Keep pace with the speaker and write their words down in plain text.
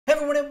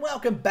everyone, and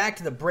welcome back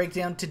to the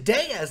breakdown.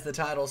 Today, as the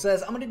title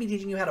says, I'm going to be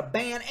teaching you how to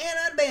ban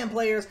and unban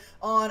players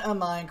on a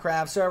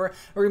Minecraft server.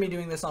 We're going to be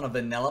doing this on a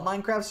vanilla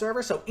Minecraft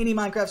server, so any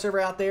Minecraft server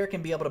out there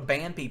can be able to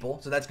ban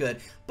people, so that's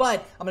good. But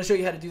I'm going to show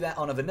you how to do that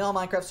on a vanilla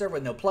Minecraft server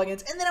with no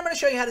plugins, and then I'm going to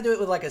show you how to do it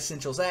with like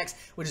EsssentialsX,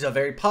 which is a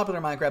very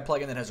popular Minecraft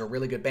plugin that has a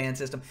really good ban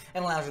system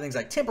and allows for things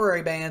like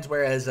temporary bans,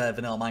 whereas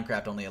vanilla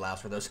Minecraft only allows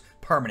for those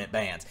permanent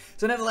bans.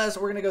 So nevertheless,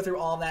 we're going to go through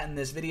all of that in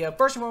this video.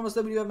 First and foremost,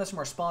 though, we do have a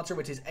more sponsor,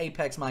 which is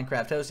Apex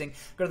Minecraft Hosting.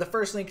 Go to the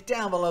first link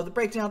down below,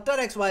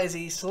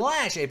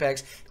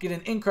 thebreakdown.xyz/Apex, to get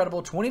an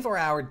incredible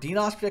 24-hour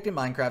DDoS-Protected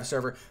Minecraft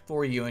server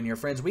for you and your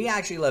friends. We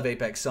actually love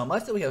Apex so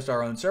much that we host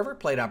our own server,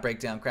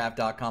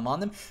 play.breakdowncraft.com,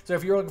 on them. So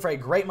if you're looking for a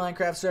great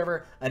Minecraft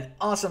server, an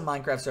awesome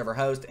Minecraft server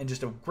host, and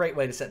just a great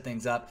way to set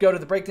things up, go to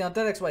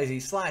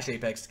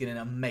thebreakdown.xyz/Apex to get an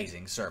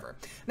amazing server.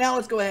 Now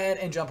let's go ahead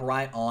and jump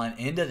right on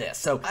into this.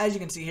 So as you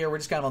can see here, we're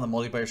just kind of on the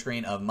multiplayer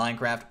screen of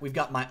Minecraft. We've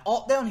got my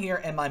alt down here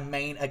and my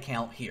main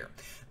account here.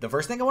 The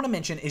first thing I want to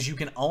mention is you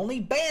can only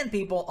ban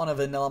people on a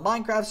vanilla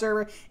Minecraft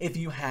server if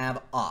you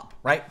have op,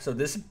 right? So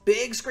this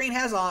big screen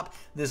has op,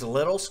 this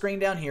little screen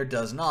down here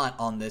does not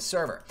on this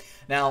server.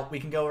 Now, we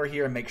can go over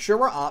here and make sure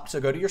we're op,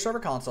 so go to your server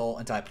console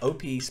and type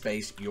OP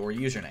space your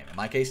username. In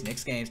my case,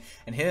 Nick's Games,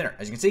 and hit enter.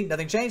 As you can see,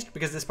 nothing changed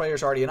because this player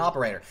is already an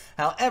operator.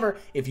 However,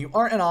 if you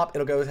aren't an op,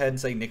 it'll go ahead and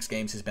say Nick's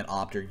Games has been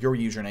opt, or your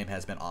username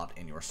has been opt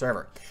in your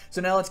server.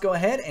 So now let's go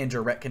ahead and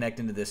direct connect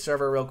into this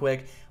server real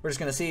quick. We're just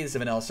going to see this is a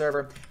vanilla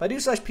server. If I do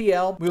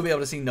 /pl, we'll be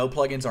able to see no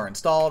plugins are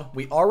installed.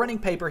 We are running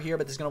paper here,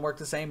 but this is going to work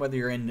the same whether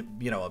you're in,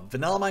 a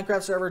vanilla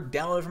Minecraft server,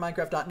 downloaded from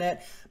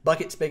Minecraft.net,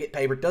 Bukkit, Spigot,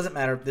 paper, doesn't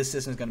matter. This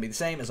system is going to be the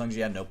same as long as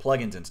you have no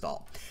plugins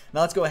installed.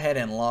 Now let's go ahead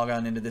and log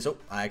on into this. Oh,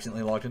 I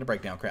accidentally logged into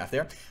Breakdown Craft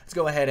there. Let's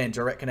go ahead and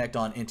direct connect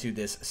on into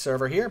this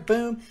server here.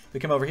 Boom.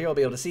 We come over here, we'll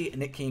be able to see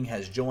Nick King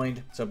has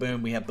joined. So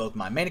boom, we have both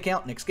my main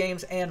account, Nick's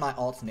Games, and my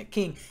alt, Nick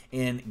King,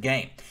 in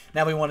game.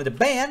 Now we wanted to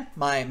ban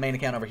my main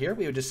account over here.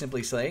 We would just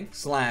simply say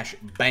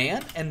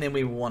 /ban, and then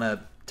we want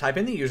to type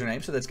in the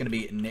username. So that's going to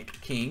be Nick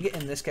King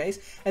in this case.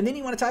 And then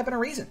you want to type in a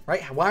reason,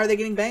 right? Why are they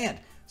getting banned?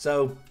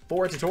 So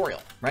for a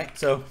tutorial, right?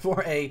 So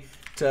for a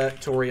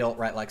tutorial,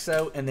 right, like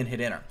so, and then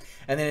hit enter.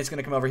 And then it's going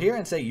to come over here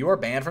and say you are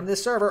banned from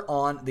this server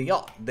on the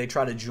alt. They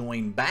try to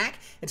join back,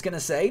 it's going to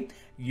say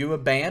you are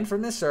banned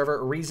from this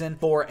server, reason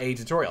for a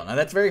tutorial. Now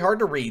that's very hard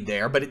to read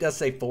there, but it does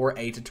say for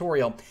a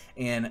tutorial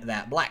in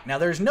that black. Now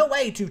there's no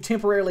way to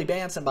temporarily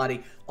ban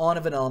somebody on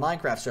a vanilla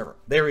Minecraft server.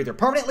 They're either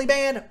permanently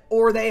banned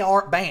or they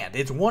aren't banned.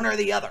 It's one or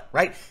the other,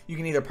 right? You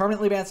can either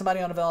permanently ban somebody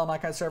on a vanilla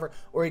Minecraft server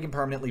or you can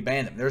permanently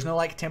ban them. There's no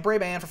like temporary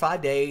ban for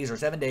 5 days or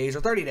 7 days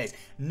or 30 days.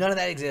 None of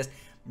that exists.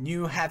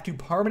 You have to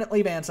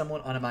permanently ban someone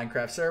on a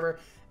Minecraft server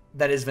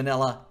that is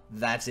vanilla.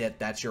 That's it.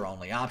 That's your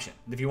only option.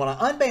 If you want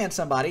to unban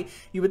somebody,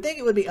 you would think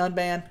it would be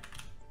unban.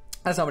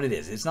 That's not what it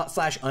is. It's not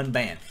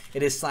 /unban.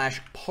 It is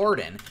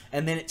 /pardon,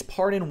 and then it's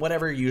pardon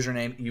whatever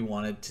username you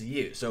wanted to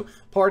use. So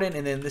pardon,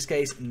 and then in this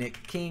case,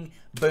 Nick King.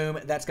 Boom.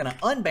 That's going to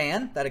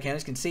unban that account.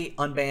 As you can see,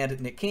 unbanned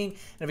Nick King. And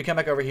if we come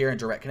back over here and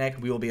direct connect,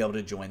 we will be able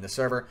to join the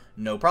server.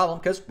 No problem,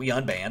 because we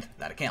unbanned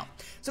that account.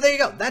 So there you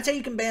go. That's how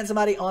you can ban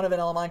somebody on a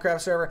vanilla Minecraft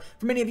server.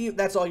 For many of you,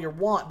 that's all you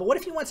want. But what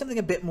if you want something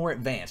a bit more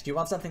advanced? You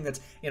want something that's,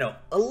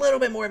 a little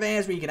bit more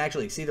advanced where you can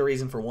actually see the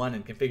reason for one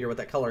and configure what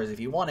that color is if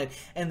you wanted.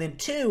 And then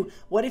two,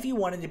 what if you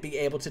wanted to be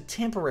able to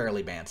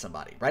temporarily ban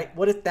somebody, right?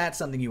 What if that's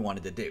something you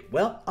wanted to do?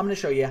 Well, I'm going to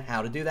show you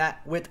how to do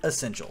that with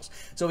Essentials.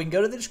 So we can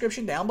go to the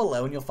description down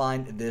below and you'll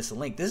find this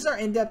link. This is our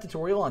in-depth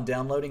tutorial on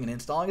downloading and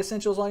installing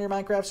Essentials on your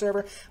Minecraft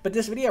server, but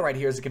this video right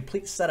here is a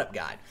complete setup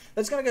guide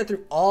that's going to go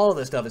through all of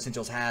the stuff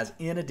Essentials has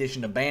in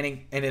addition to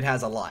banning, and it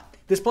has a lot.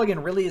 This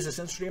plugin really is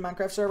essential to your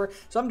Minecraft server,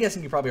 so I'm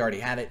guessing you probably already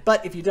have it,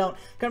 but if you don't,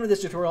 come to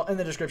this tutorial in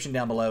the description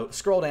down below,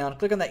 scroll down,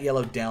 click on that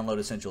yellow Download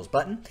Essentials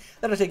button.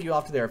 That'll take you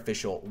off to their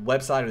official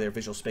website or their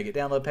official Spigot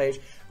download page,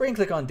 where you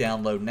can click on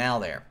Download Now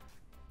there.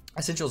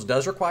 Essentials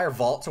does require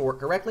Vault to work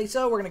correctly,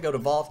 so we're going to go to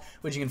Vault,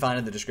 which you can find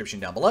in the description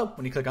down below.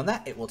 When you click on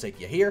that, it will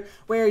take you here,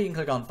 where you can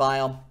click on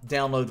File,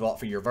 Download Vault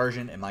for your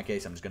version. In my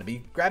case, I'm just going to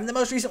be grabbing the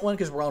most recent one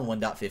because we're on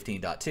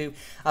 1.15.2.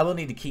 I will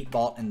need to keep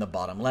Vault in the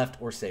bottom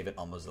left or save it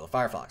on Mozilla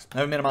Firefox.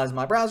 Now, minimize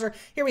my browser.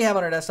 Here we have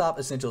on our desktop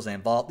Essentials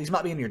and Vault. These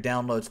might be in your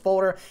Downloads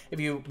folder. If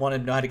you want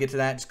to know how to get to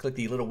that, just click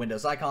the little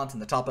Windows icons in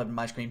the top left of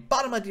my screen,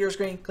 bottom left of your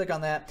screen. Click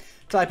on that,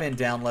 type in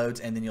Downloads,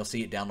 and then you'll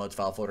see it Downloads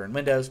file folder in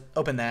Windows.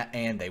 Open that,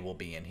 and they will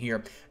be in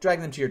here. Drag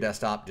them to your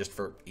desktop just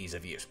for ease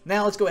of use.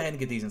 Now let's go ahead and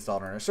get these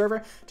installed on our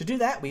server. To do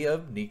that, we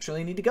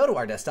actually need to go to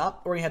our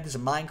desktop where we have this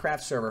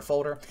Minecraft server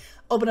folder.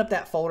 Open up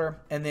that folder,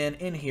 and then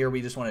in here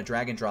we just want to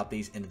drag and drop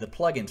these into the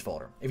plugins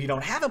folder. If you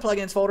don't have a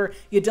plugins folder,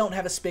 you don't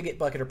have a Spigot,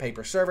 Bukkit, or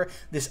paper server.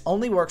 This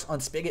only works on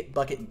Spigot,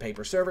 Bukkit, and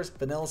paper servers.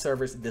 Vanilla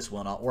servers, this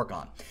will not work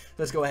on.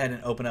 Let's go ahead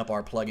and open up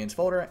our plugins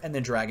folder and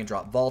then drag and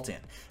drop Vault in.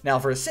 Now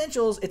for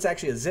Essentials, it's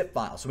actually a zip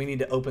file, so we need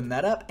to open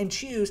that up and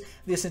choose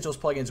the Essentials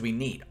plugins we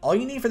need. All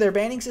you need for their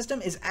banning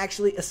system is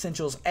actually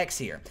EsssentialsX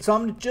here. So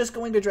I'm just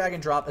going to drag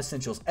and drop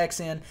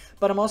EsssentialsX in,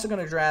 but I'm also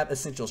going to grab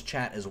Essentials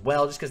Chat as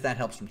well, just because that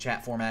helps from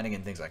chat formatting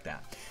and things like that.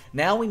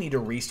 Now we need to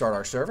restart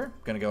our server. I'm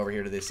going to go over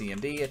here to this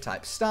EMD,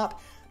 type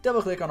stop,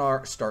 double click on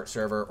our start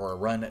server or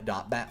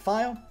run.bat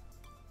file,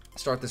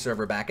 start the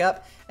server back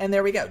up, and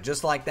there we go.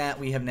 Just like that,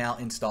 we have now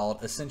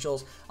installed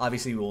Essentials.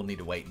 Obviously, we will need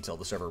to wait until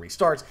the server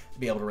restarts to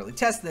be able to really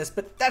test this,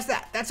 but that's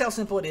that. That's how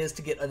simple it is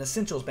to get an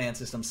Essentials ban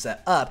system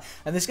set up,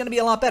 and this is going to be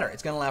a lot better.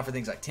 It's going to allow for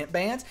things like temp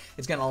bans.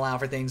 It's going to allow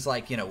for things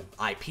like, you know,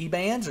 IP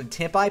bans or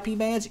temp IP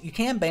bans. You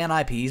can ban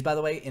IPs, by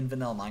the way, in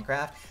vanilla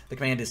Minecraft. The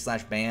command is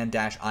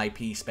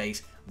 /ban-IP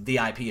space the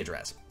IP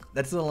address.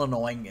 That's a little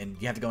annoying, and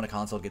you have to go into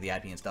console to get the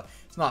IP and stuff.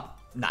 It's not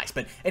nice,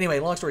 but anyway,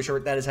 long story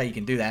short, that is how you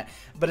can do that.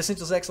 But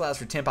EsssentialsX allows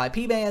for temp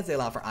IP bans, they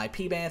allow for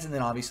IP bans, and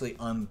then obviously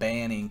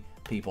unbanning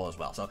people as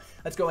well. So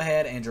let's go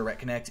ahead and direct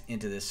connect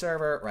into this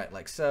server, right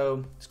like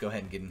so. Let's go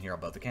ahead and get in here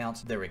on both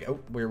accounts. There we go.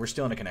 We're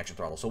still in a connection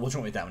throttle, so we'll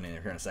join with that one in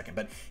here in a second.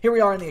 But here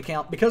we are in the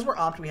account. Because we're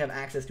opt, we have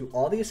access to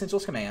all the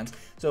Essentials commands.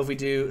 So if we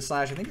do /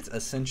 I think it's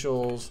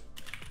Essentials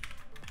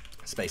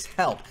space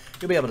help,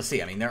 you'll be able to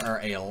see. I mean, there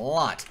are a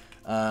lot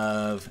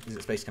of, is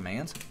it space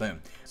commands?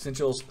 Boom.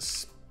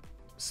 Essentials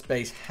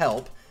space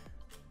help.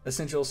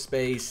 Essentials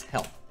space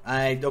help.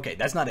 Okay,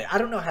 that's not it. I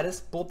don't know how to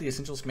pull up the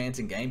Essentials commands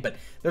in game, but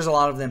there's a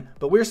lot of them.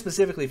 But we're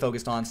specifically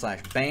focused on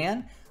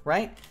 /ban,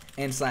 right?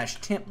 And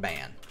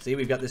 /temp-ban. See,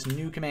 we've got this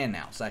new command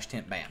now,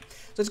 /temp-ban.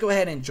 So let's go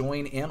ahead and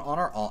join in on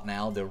our alt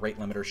now. The rate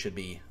limiter should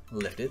be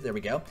lifted. There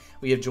we go.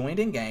 We have joined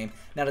in game.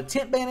 Now to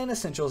temp ban in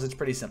Essentials, it's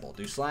pretty simple.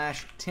 Do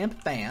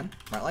 /temp-ban,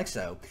 right like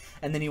so.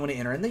 And then you want to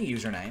enter in the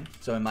username.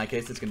 So in my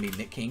case, it's going to be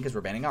Nick King because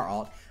we're banning our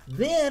alt.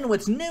 Then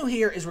what's new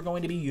here is we're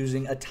going to be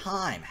using a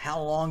time.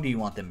 How long do you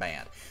want them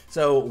banned?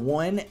 So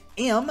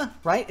 1M,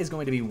 right, is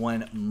going to be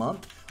 1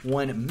 month.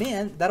 1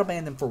 min, that'll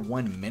ban them for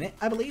 1 minute,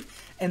 I believe.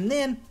 And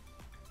then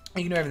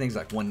you can do everything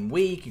like 1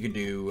 week, you can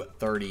do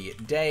 30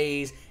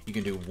 days, you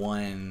can do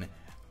 1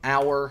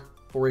 hour,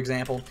 for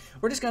example.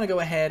 We're just going to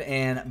go ahead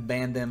and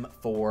ban them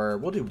for,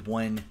 we'll do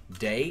 1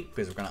 day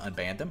because we're going to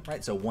unban them,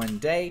 right? So 1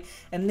 day,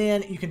 and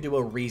then you can do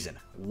a reason.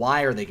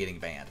 Why are they getting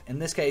banned? In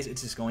this case,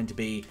 it's just going to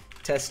be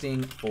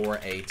testing for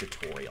a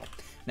tutorial.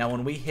 Now,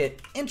 when we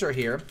hit enter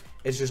here,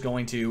 it's just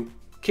going to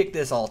kick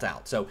this alt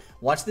out. So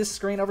watch this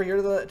screen over here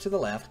to the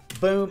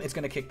left. Boom, it's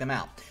going to kick them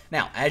out.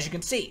 Now, as you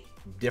can see,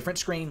 different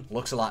screen,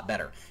 looks a lot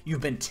better.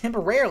 You've been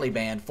temporarily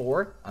banned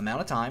for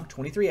amount of time,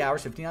 23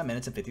 hours, 59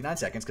 minutes, and 59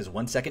 seconds, because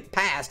 1 second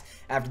passed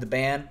after the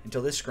ban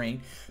until this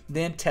screen,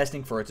 then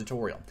testing for a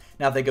tutorial.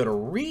 Now, if they go to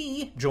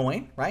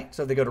rejoin, right?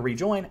 So if they go to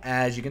rejoin,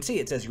 as you can see,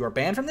 it says you are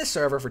banned from this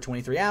server for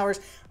 23 hours,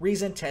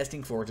 reason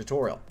testing for a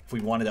tutorial. If we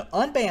wanted to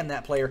unban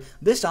that player,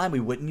 this time we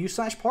wouldn't use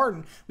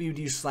 /pardon, we would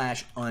use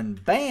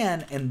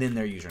 /unban and then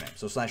their username.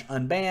 So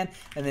 /unban,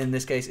 and then in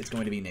this case, it's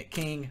going to be Nick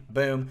King,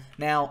 boom.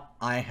 Now,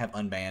 I have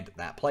unbanned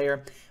that player.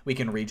 We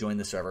can rejoin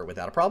the server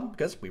without a problem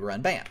because we were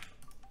unbanned.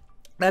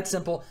 That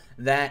simple,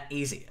 that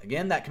easy.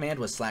 Again, that command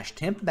was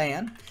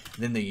 /temp-ban,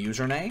 then the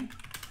username,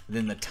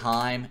 then the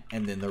time,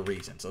 and then the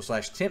reason. So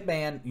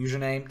 /temp-ban,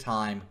 username,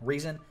 time,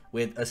 reason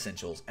with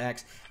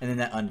EsssentialsX, and then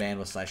that unban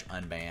was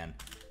 /unban,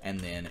 and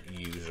then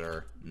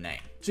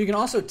username. So you can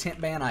also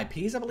temp-ban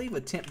IPs, I believe,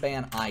 with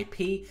temp-ban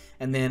IP,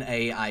 and then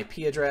a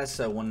IP address,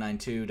 so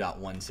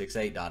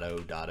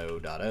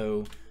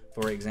 192.168.0.0.0.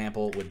 for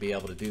example, would be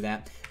able to do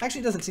that.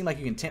 Actually, it doesn't seem like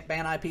you can temp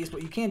ban IPs.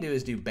 What you can do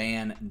is do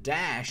ban-IP,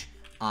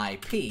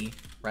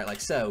 right,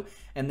 like so,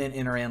 and then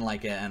enter in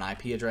like an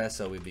IP address.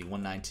 So it would be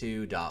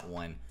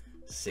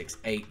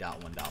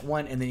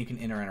 192.168.1.1, and then you can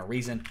enter in a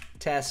reason,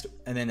 test,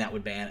 and then that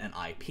would ban an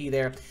IP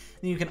there.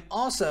 Then you can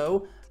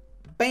also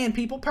ban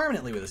people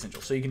permanently with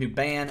Essentials. So you can do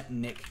ban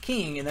Nick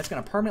King, and that's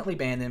going to permanently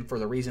ban them for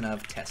the reason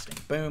of testing.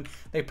 Boom,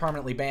 they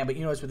permanently ban, but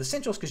you know it's with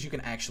Essentials because you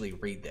can actually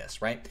read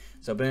this, right?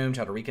 So boom,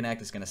 try to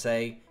reconnect, it's going to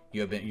say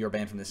you're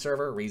banned from this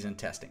server, reason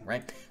testing,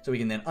 right? So we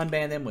can then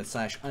unban them with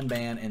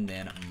 /unban and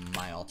then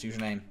my alt's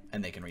username,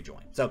 and they can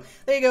rejoin. So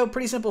there you go,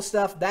 pretty simple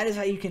stuff. That is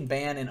how you can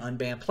ban and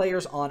unban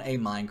players on a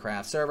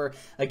Minecraft server.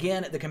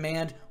 Again, the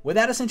command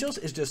without Essentials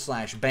is just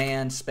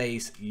 /ban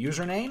space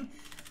username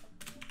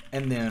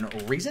and then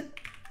reason.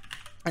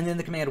 And then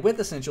the command with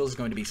Essentials is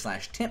going to be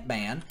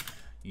 /temp-ban,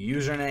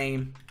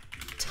 username,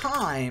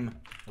 time,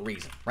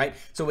 reason, right?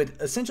 So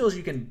with Essentials,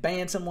 you can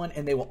ban someone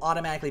and they will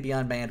automatically be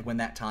unbanned when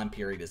that time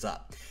period is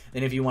up.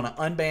 Then if you want to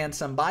unban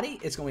somebody,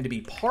 it's going to be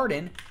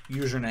pardon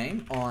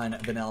username on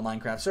vanilla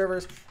Minecraft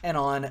servers, and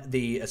on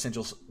the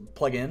Essentials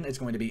plugin, it's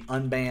going to be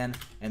unban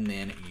and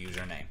then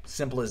username.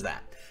 Simple as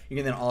that. You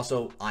can then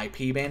also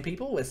IP ban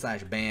people with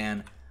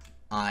 /ban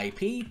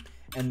IP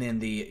and then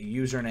the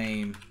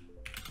username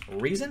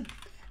reason.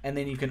 And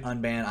then you can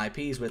unban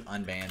IPs with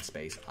unban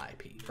space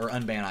IP, or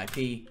unban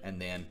IP and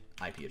then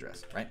IP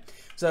address, right?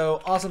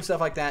 So awesome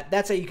stuff like that.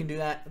 That's how you can do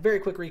that. Very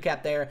quick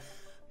recap there.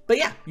 But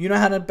yeah, you know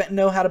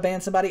how to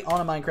ban somebody on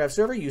a Minecraft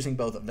server using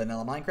both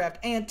vanilla Minecraft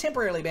and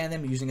temporarily ban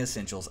them using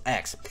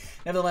EsssentialsX.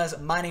 Nevertheless,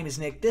 my name is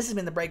Nick. This has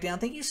been The Breakdown.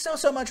 Thank you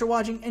so much for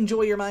watching.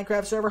 Enjoy your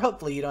Minecraft server.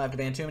 Hopefully you don't have to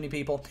ban too many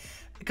people.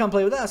 come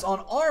play with us on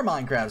our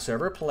Minecraft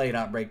server,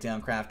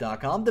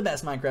 play.breakdowncraft.com, the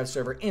best Minecraft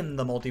server in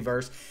the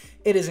multiverse.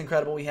 It is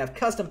incredible. We have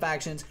custom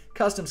factions,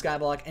 custom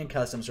skyblock, and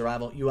custom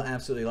survival. You will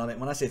absolutely love it.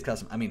 When I say it's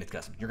custom, I mean it's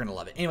custom. You're going to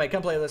love it. Anyway,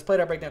 come play with us,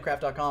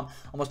 play.breakdowncraft.com.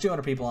 Almost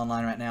 200 people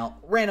online right now.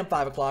 Random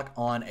 5 o'clock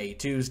on a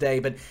Tuesday.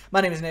 But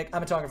my name is Nick.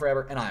 I've been talking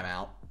forever, and I'm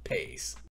out. Peace.